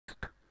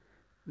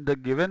The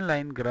given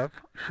line graph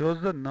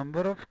shows the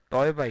number of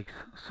toy bikes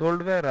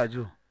sold by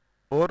Raju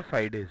over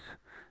 5 days.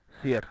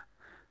 Here,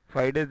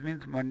 5 days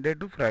means Monday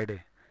to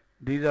Friday.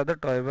 These are the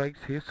toy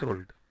bikes he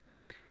sold.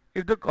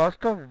 If the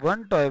cost of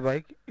one toy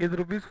bike is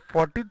rupees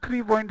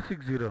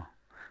 43.60,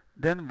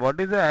 then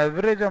what is the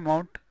average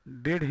amount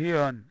did he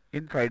earn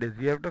in 5 days?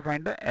 You have to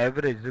find the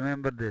average,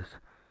 remember this.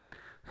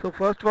 So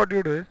first what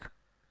you do is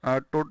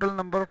total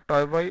number of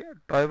toy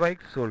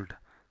bikes sold.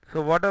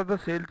 So what are the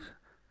sales?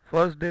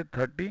 First day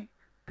 30,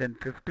 then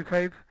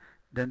 55,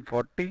 then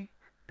 40,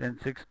 then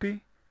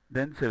 60,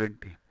 then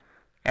 70.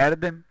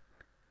 Add them.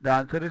 The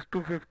answer is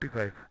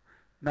 255.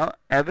 Now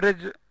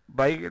average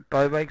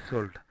toy bike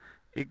sold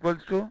equals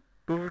to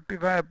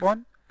 255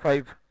 upon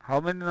 5. How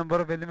many number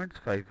of elements?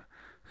 5.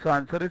 So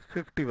answer is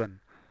 51.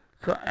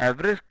 So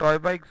average toy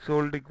bike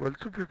sold equals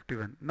to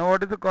 51. Now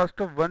what is the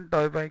cost of one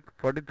toy bike?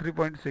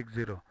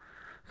 43.60.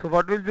 So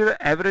what will be the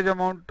average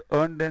amount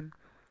earned then?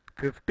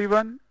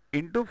 51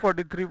 into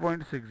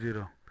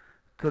 43.60.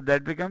 So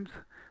that becomes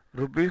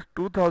rupees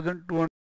 2200.